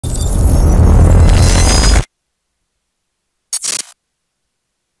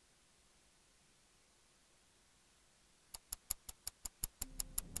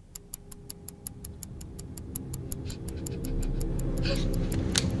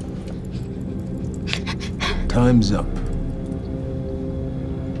Time's up.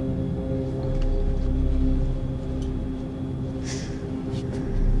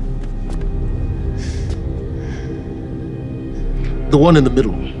 The one in the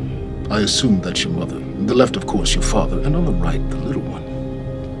middle, I assume that's your mother. On the left, of course, your father. And on the right, the little one.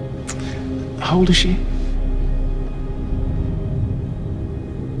 How old is she?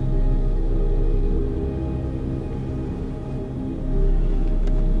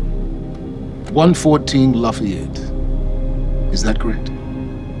 "114 Lafayette. Is that correct?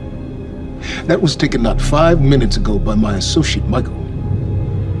 That was taken not 5 minutes ago by my associate, Michael.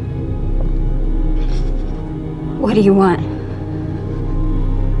 What do you want?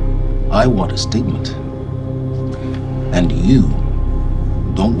 I want a statement. And you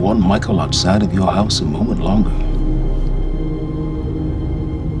don't want Michael outside of your house a moment longer.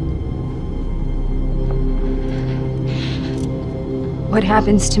 What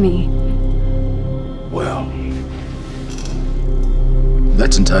happens to me? Well,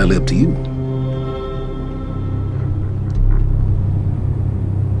 that's entirely up to you.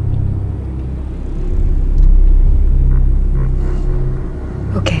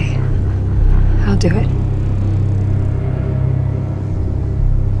 Okay, I'll do it.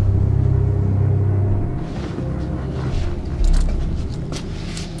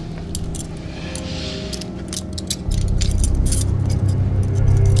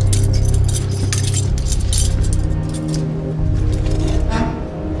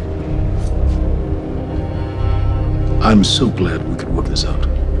 I'm so glad we could work this out.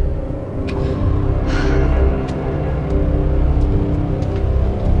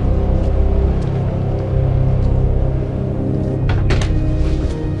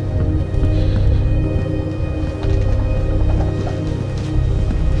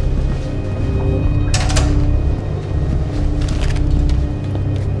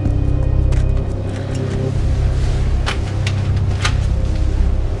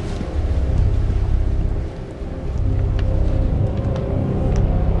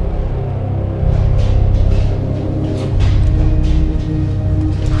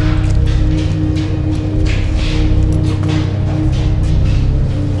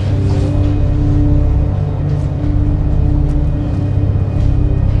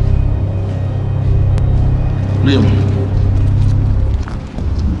 Liam,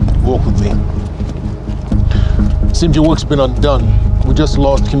 walk with me. Seems your work's been undone. We just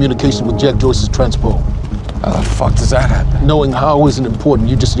lost communication with Jack Joyce's transpo. How the fuck does that happen? Knowing how isn't important.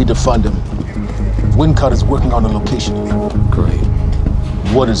 You just need to find him. Wincott is working on a location. Great.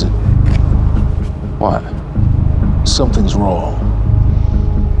 What is it? What? Something's wrong.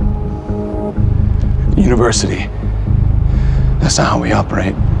 University. That's not how we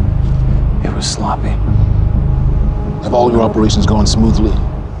operate. It was sloppy. Have all your operations gone smoothly?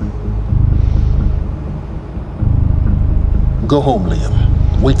 Go home,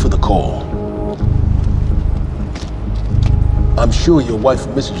 Liam. Wait for the call. I'm sure your wife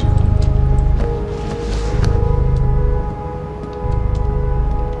misses you.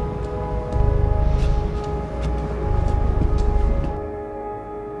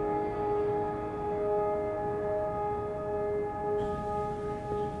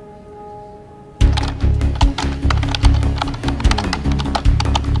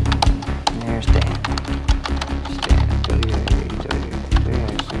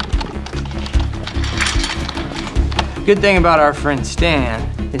 Good thing about our friend Stan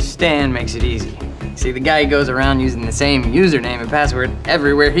is Stan makes it easy. See, the guy goes around using the same username and password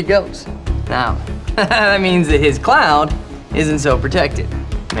everywhere he goes. Now, that means that his cloud isn't so protected.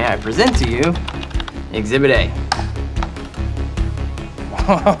 May I present to you Exhibit A.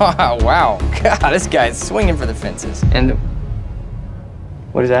 Wow, God, this guy's swinging for the fences. And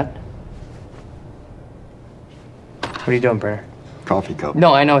what is that? What are you doing, Brenner? Coffee cup.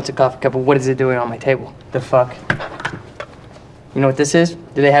 No, I know it's a coffee cup, but what is it doing on my table? The fuck? You know what this is?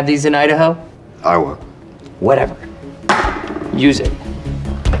 Do they have these in Idaho? Iowa. Whatever. Use it.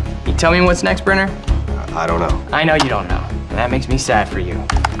 You tell me what's next, Brenner? I don't know. I know you don't know. And that makes me sad for you.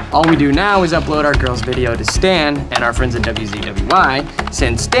 All we do now is upload our girl's video to Stan and our friends at WZWY,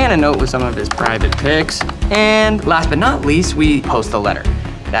 send Stan a note with some of his private pics, and last but not least, we post a letter.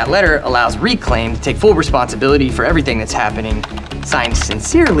 That letter allows Reclaim to take full responsibility for everything that's happening. Signed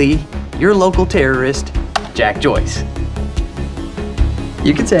sincerely, your local terrorist, Jack Joyce.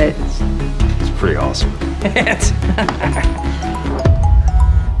 You can say it. It's pretty awesome.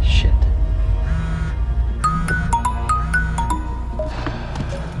 Shit.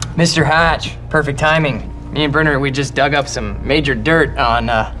 Mr. Hatch, perfect timing. Me and Brenner, we just dug up some major dirt on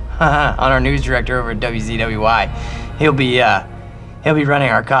our news director over at WZWY. He'll be running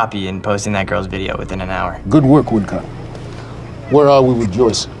our copy and posting that girl's video within an hour. Good work, Qunatum. Where are we with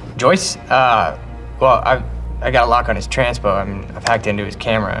Joyce? Joyce? Well, I got a lock on his transpo. I've hacked into his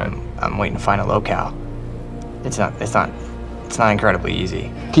camera and I'm waiting to find a locale. It's not incredibly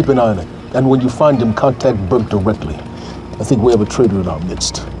easy. Keep an eye on it. And when you find him, contact Burke directly. I think we have a traitor in our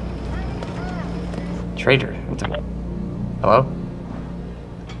midst. Traitor? Hello?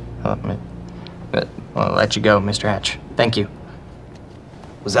 Hello? I'll let you go, Mr. Hatch. Thank you.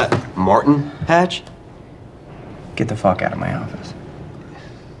 Was that Martin Hatch? Get the fuck out of my office.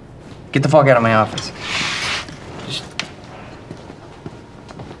 Get the fuck out of my office.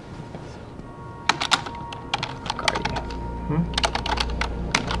 Fuck are you?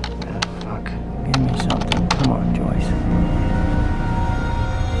 Fuck. Give me something. Come on, Joyce.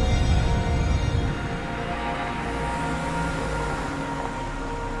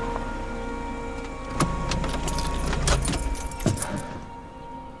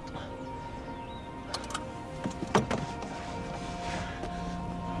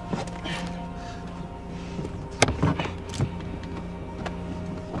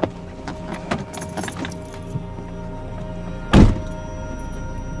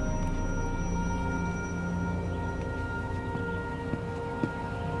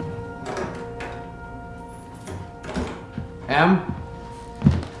 Em?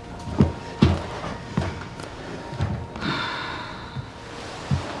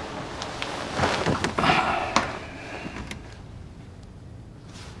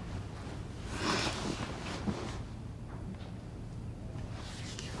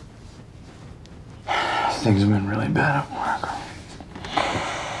 Things have been really bad at work.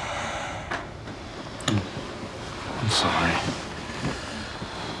 I'm sorry.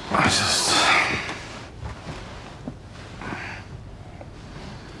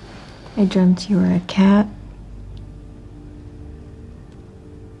 I dreamt you were a cat.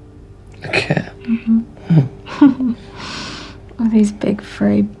 A cat? Mm-hmm. With these big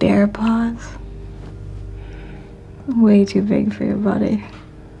furry bear paws. Way too big for your body.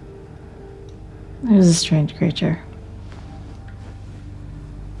 It was a strange creature.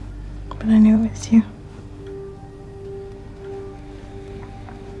 But I knew it was you.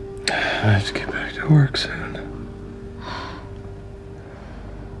 I have to get back to work soon.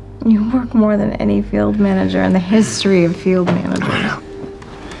 You work more than any field manager in the history of field managers.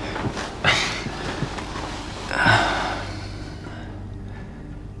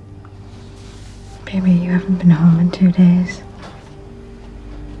 Baby, you haven't been home in 2 days.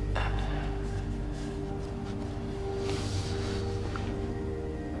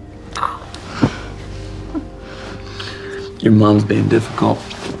 Your mom's being difficult.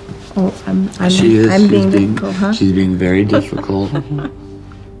 Oh, I'm She's being difficult, huh? She's being very difficult.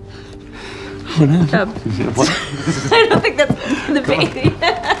 What happened? I don't think that's the baby.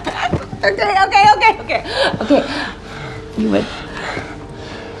 Okay. You would.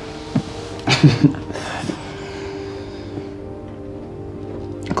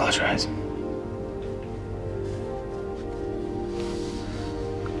 Close your eyes.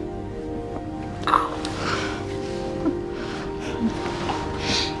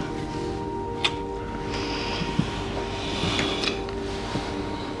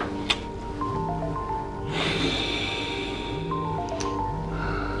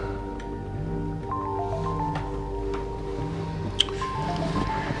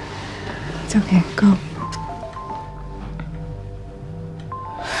 It's okay. Go.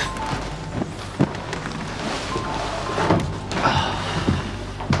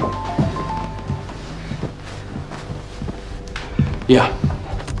 Yeah.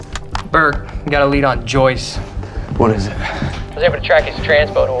 Burke, got a lead on Joyce. What is it? I was able to track his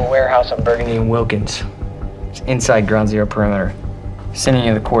transpo to a warehouse on Burgundy and Wilkins. It's inside Ground Zero perimeter. Sending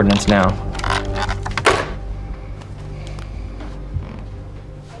you the coordinates now.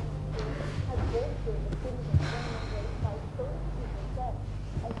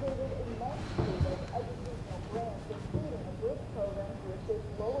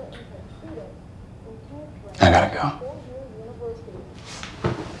 I gotta go.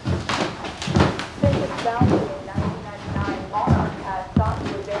 Since its founding in 1999, Monarch has sought to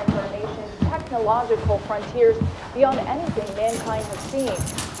advance our nation's technological frontiers beyond anything mankind has seen.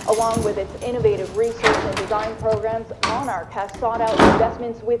 Along with its innovative research and design programs, Monarch has sought out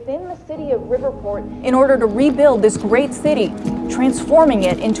investments within the city of Riverport in order to rebuild this great city, transforming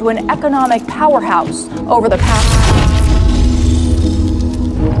it into an economic powerhouse over the past.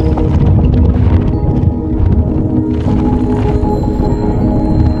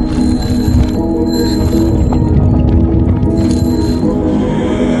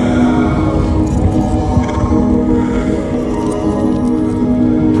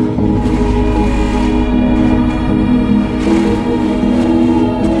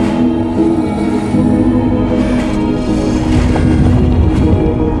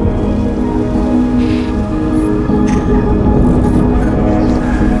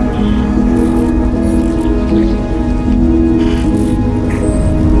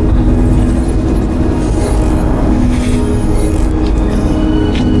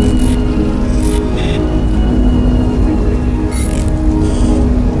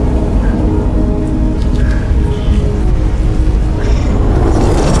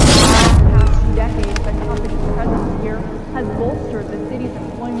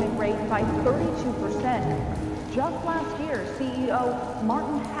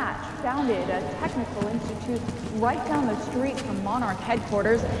 Hatch founded a technical institute right down the street from Monarch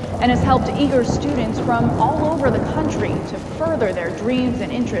headquarters and has helped eager students from all over the country to further their dreams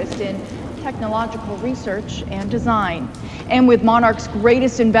and interest in technological research and design. And with Monarch's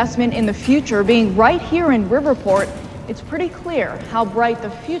greatest investment in the future being right here in Riverport, it's pretty clear how bright the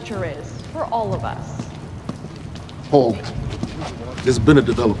future is for all of us. Paul, there's been a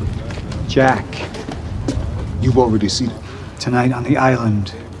development. Jack, You've already seen it. tonight on the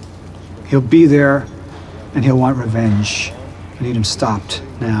island. He'll be there, and he'll want revenge. I need him stopped,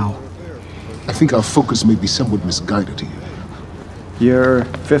 now. I think our focus may be somewhat misguided here. Your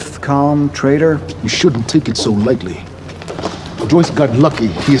fifth column traitor? You shouldn't take it so lightly. Joyce got lucky.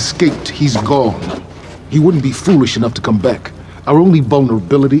 He escaped. He's gone. He wouldn't be foolish enough to come back. Our only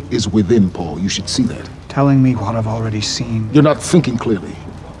vulnerability is within, Paul. You should see that. Telling me what I've already seen. You're not thinking clearly.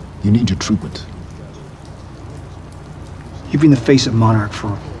 You need your treatment. You've been the face of Monarch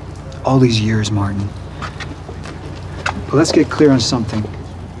for all these years, Martin. But let's get clear on something.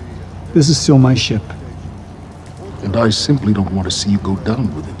 This is still my ship. And I simply don't want to see you go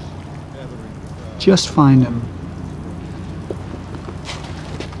down with it. Just find him.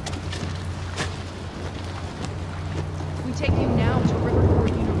 We take you now to Riverport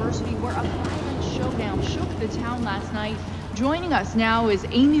University, where a violent showdown shook the town last night. Joining us now is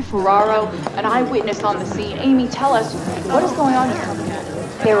Amy Ferraro, an eyewitness on the scene. Amy, tell us, what is going on here?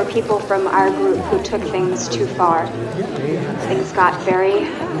 There were people from our group who took things too far. Things got very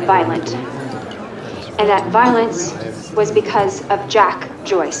violent. And that violence was because of Jack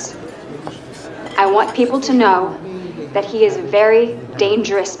Joyce. I want people to know that he is a very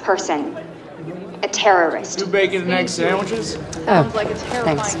dangerous person. A terrorist. You baking the egg sandwiches? Sounds like a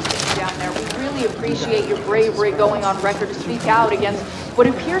terrifying thing down there. We really appreciate your bravery going on record to speak out against what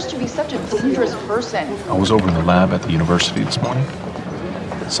appears to be such a dangerous person. I was over in the lab at the university this morning.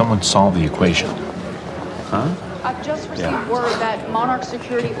 Someone solved the equation. Huh? I've just received word that Monarch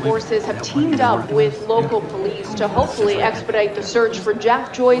security forces have teamed up with local police to hopefully expedite the search for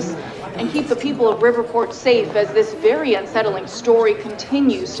Jack Joyce and keep the people of Riverport safe as this very unsettling story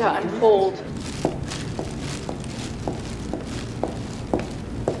continues to unfold.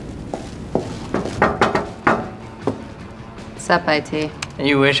 What's up, IT?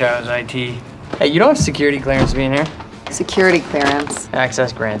 You wish I was IT. Hey, you don't have security clearance being here. Security clearance.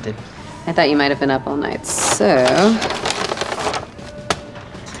 Access granted. I thought you might have been up all night, so...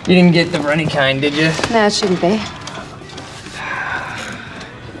 You didn't get the runny kind, did you? No, it shouldn't be.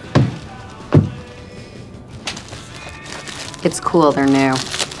 It's cool, they're new.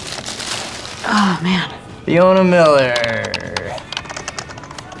 Oh, man. Fiona Miller.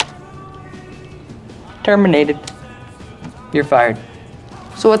 Terminated. You're fired.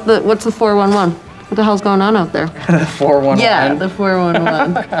 So what's the 411? What the hell's going on out there? The 411? Yeah, the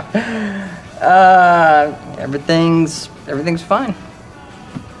 411. Everything's fine.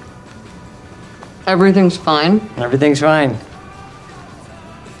 Everything's fine? Everything's fine.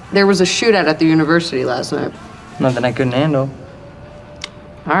 There was a shootout at the university last night. Nothing I couldn't handle.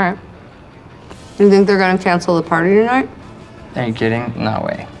 All right. You think they're gonna cancel the party tonight? Are you kidding? No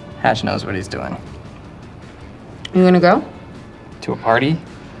way. Hatch knows what he's doing. You gonna go? To a party?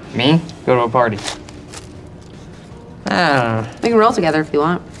 Me? Go to a party. I don't know. We can roll together if you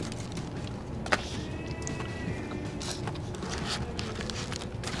want.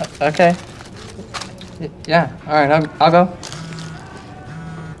 Okay. Yeah, all right, I'll go.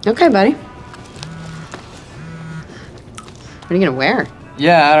 Okay, buddy. What are you gonna wear?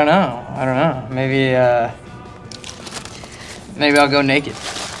 Yeah, I don't know. Maybe I'll go naked.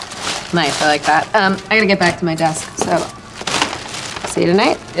 Nice, I like that. I gotta get back to my desk, so see you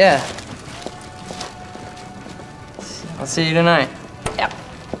tonight? Yeah. I'll see you tonight. Yep.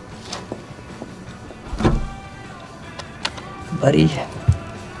 Buddy.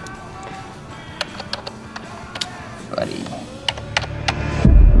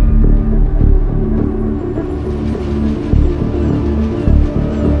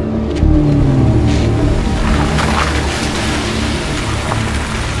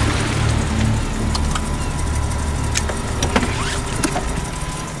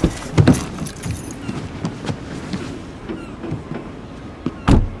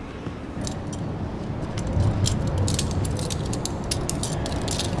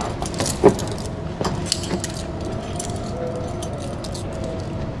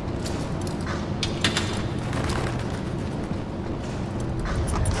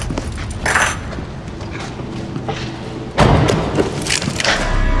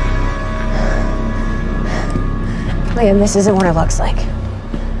 Liam, this isn't what it looks like.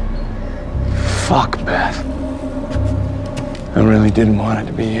 Fuck, Beth. I really didn't want it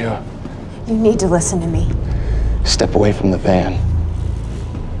to be you. You need to listen to me. Step away from the van.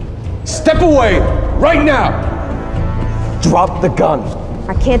 Step away! Right now! Drop the gun.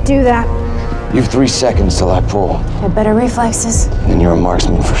 I can't do that. You have 3 seconds till I pull. I have better reflexes. And you're a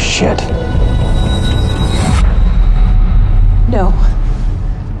marksman for shit. No.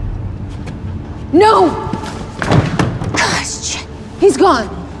 No! Gosh, he's gone.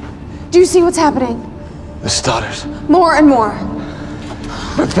 Do you see what's happening? The stutters. More and more.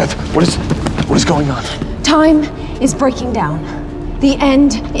 Beth, what is going on? Time is breaking down. The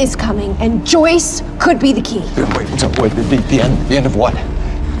end is coming, and Joyce could be the key. Wait, the end of what?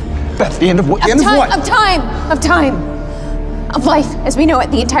 Beth, the end of what? The end of what? Of time! Of time! Of life as we know it,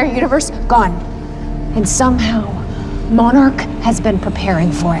 the entire universe, gone. And somehow, Monarch has been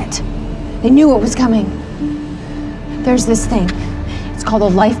preparing for it. They knew it was coming. There's this thing. It's called a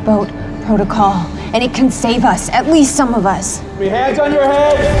lifeboat protocol, and it can save us, at least some of us. Hands on your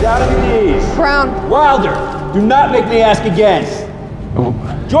head, down on your knees. Brown. Wilder, do not make me ask again.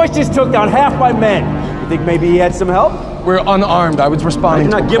 Joyce just took down half my men. You think maybe he had some help? We're unarmed. I was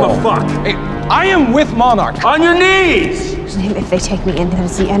responding I do not give a fuck. Hey, I am with Monarch. On your knees! If they take me in, then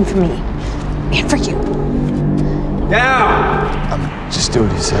it's the end for me. And for you. Down! Just do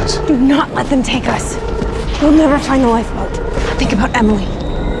what he says. Do not let them take us. We'll never find the lifeboat. Think about Emily.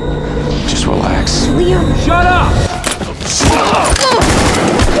 Just relax. Liam! Shut up!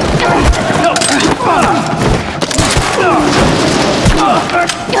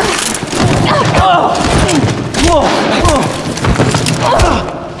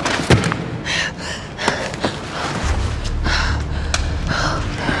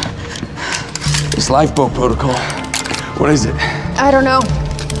 This lifeboat protocol, what is it? I don't know.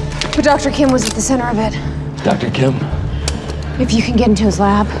 But Dr. Kim was at the center of it. Dr. Kim? If you can get into his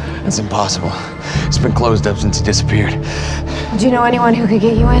lab. That's impossible. It's been closed up since he disappeared. Do you know anyone who could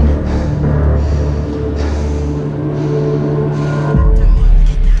get you in?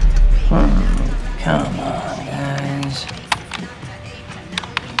 Come on, guys.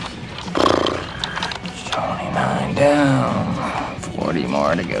 29 down. 40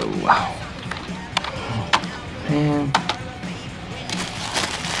 more to go. Man.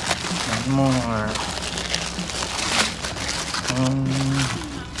 One more.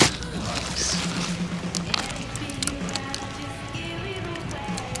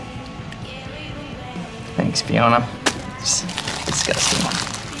 Thanks, Fiona. It's disgusting.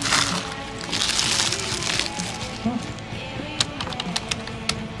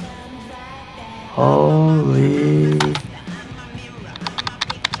 Holy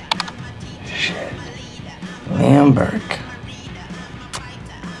shit. Lamberg.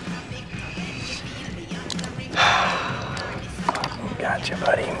 Gotcha,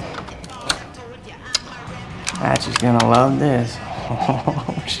 buddy. Hatch is gonna love this.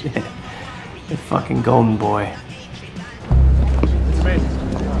 Oh shit. The fucking golden boy. It's amazing.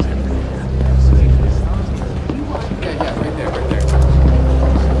 Yeah, right there, right there.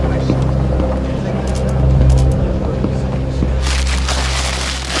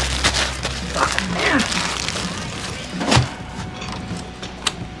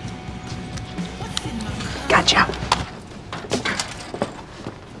 Gotcha.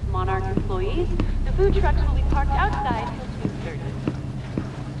 Monarch employees, the food trucks will be parked outside till 2:30.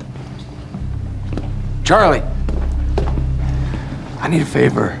 Charlie! I need a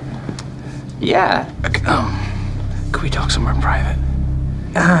favor. Yeah. Can we talk somewhere private?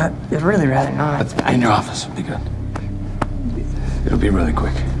 I'd really rather not. In your office would be good. It'll be really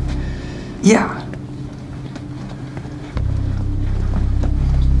quick. Yeah.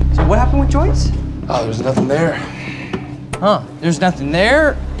 So what happened with Joyce? Oh, there was nothing there. Huh? There's nothing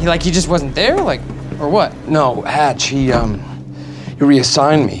there? He just wasn't there? Like, or what? No, Hatch, he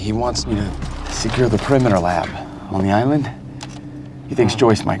reassigned me. He wants me to secure the perimeter lab on the island. He thinks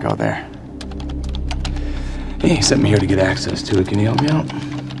Joyce might go there. He sent me here to get access to it. Can you help me out?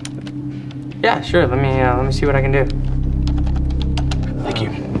 Yeah, sure. Let me see what I can do. Thank you.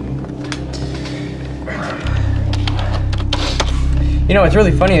 You know, it's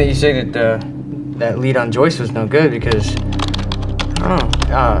really funny that you say that that lead on Joyce was no good because I don't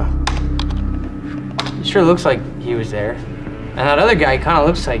know. It sure looks like he was there. And that other guy kind of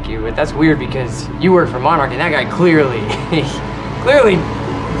looks like you, but that's weird because you work for Monarch and that guy clearly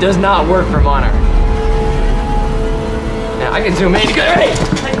does not work for Monarch. Now, I can zoom in. Hey!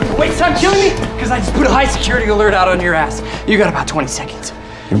 Wait, stop killing me! Because I just put a high security alert out on your ass. You got about 20 seconds.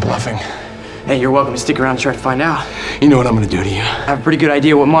 You're bluffing. Hey, you're welcome to stick around and try to find out. You know what I'm gonna do to you. I have a pretty good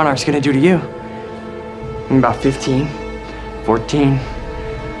idea what Monarch's gonna do to you. In about 15, 14,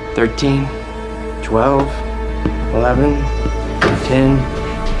 13, 12, 11, 10.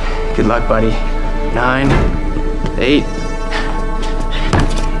 Good luck, buddy. 9, 8.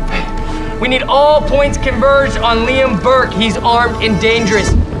 We need all points converged on Liam Burke. He's armed and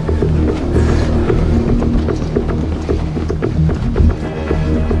dangerous.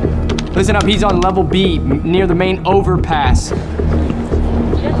 Listen up, he's on level B, near the main overpass. Just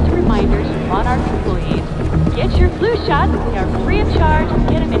a reminder to Monarch employees, get your flu shots. They are free of charge.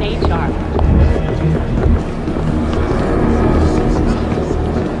 Get them in HR.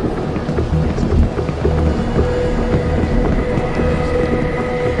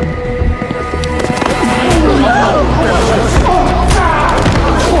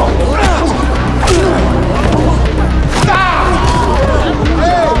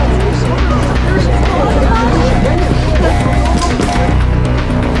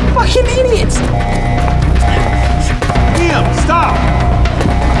 Fucking idiots! Liam, stop!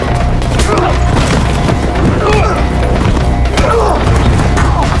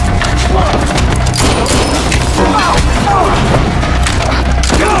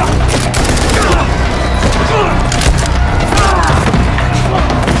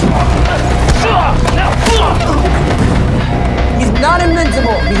 He's not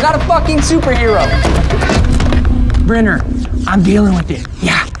invincible. He's not a fucking superhero. Brenner, I'm dealing with it.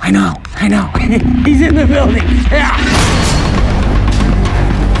 Yeah, I know. He's in the building. Yeah.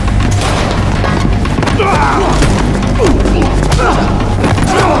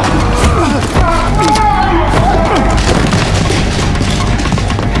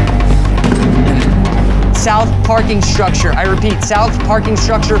 South parking structure. I repeat, south parking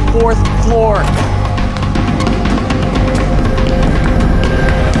structure, 4th floor.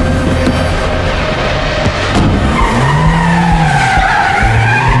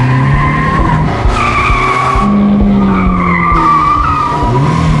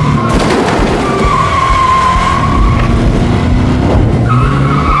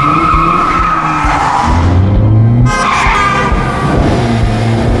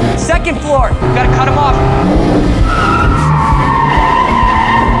 Second floor. Gotta cut him off.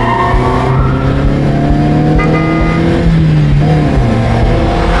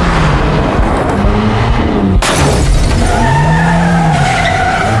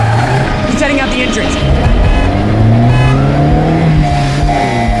 He's setting out the entrance.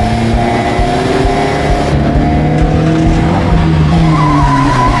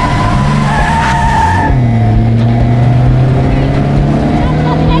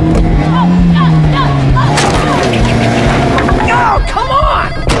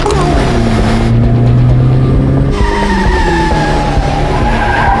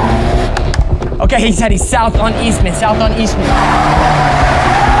 Okay, he said he's south on Eastman,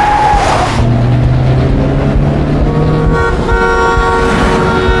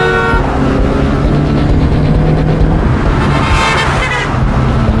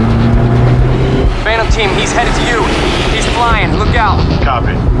 Phantom team, he's headed to you. He's flying, look out.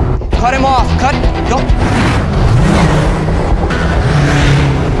 Copy. Cut him off, don't.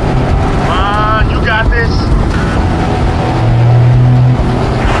 Come on, you got this.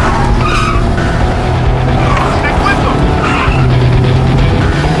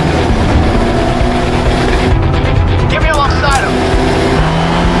 Get me alongside him.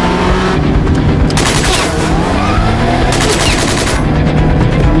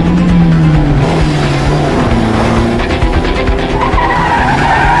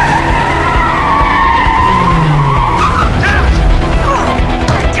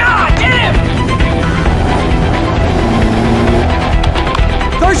 God, get him!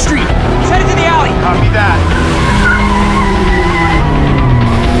 3rd Street.